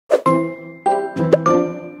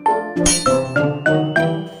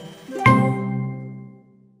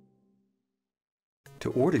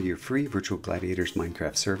To order your free Virtual Gladiators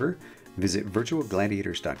Minecraft server, visit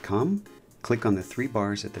virtualgladiators.com, click on the three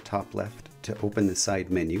bars at the top left to open the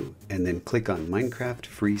side menu, and then click on Minecraft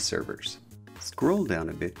Free Servers. Scroll down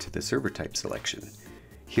a bit to the server type selection.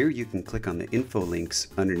 Here you can click on the info links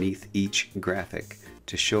underneath each graphic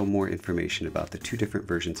to show more information about the two different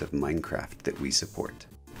versions of Minecraft that we support.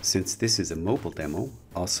 Since this is a mobile demo,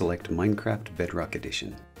 I'll select Minecraft Bedrock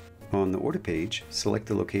Edition. On the order page, select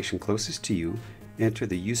the location closest to you, enter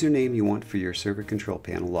the username you want for your server control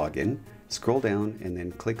panel login, scroll down, and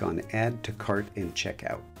then click on Add to Cart and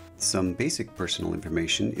Checkout. Some basic personal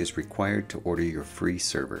information is required to order your free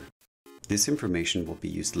server. This information will be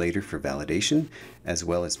used later for validation, as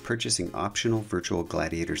well as purchasing optional Virtual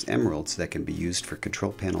Gladiators emeralds that can be used for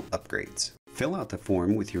control panel upgrades. Fill out the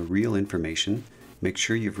form with your real information, make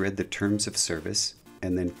sure you've read the terms of service,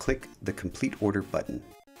 and then click the Complete Order button.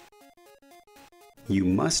 You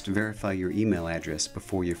must verify your email address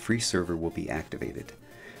before your free server will be activated.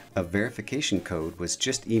 A verification code was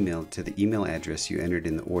just emailed to the email address you entered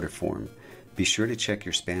in the order form. Be sure to check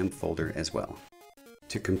your spam folder as well.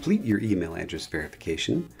 To complete your email address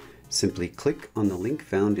verification, simply click on the link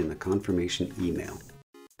found in the confirmation email.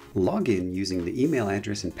 Log in using the email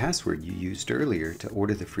address and password you used earlier to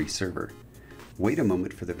order the free server. Wait a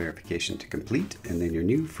moment for the verification to complete, and then your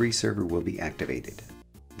new free server will be activated.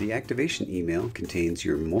 The activation email contains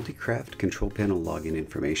your Multicraft control panel login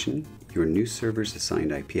information, your new server's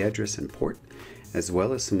assigned IP address and port, as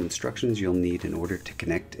well as some instructions you'll need in order to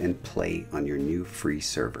connect and play on your new free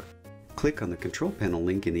server. Click on the control panel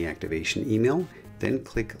link in the activation email, then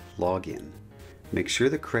click Login. Make sure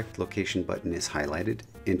the correct location button is highlighted,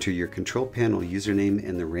 enter your control panel username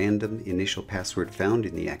and the random initial password found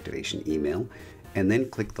in the activation email, and then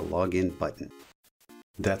click the Login button.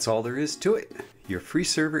 That's all there is to it. Your free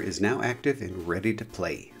server is now active and ready to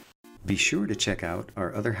play. Be sure to check out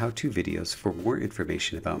our other how-to videos for more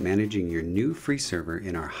information about managing your new free server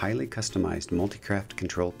in our highly customized Multicraft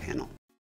control panel.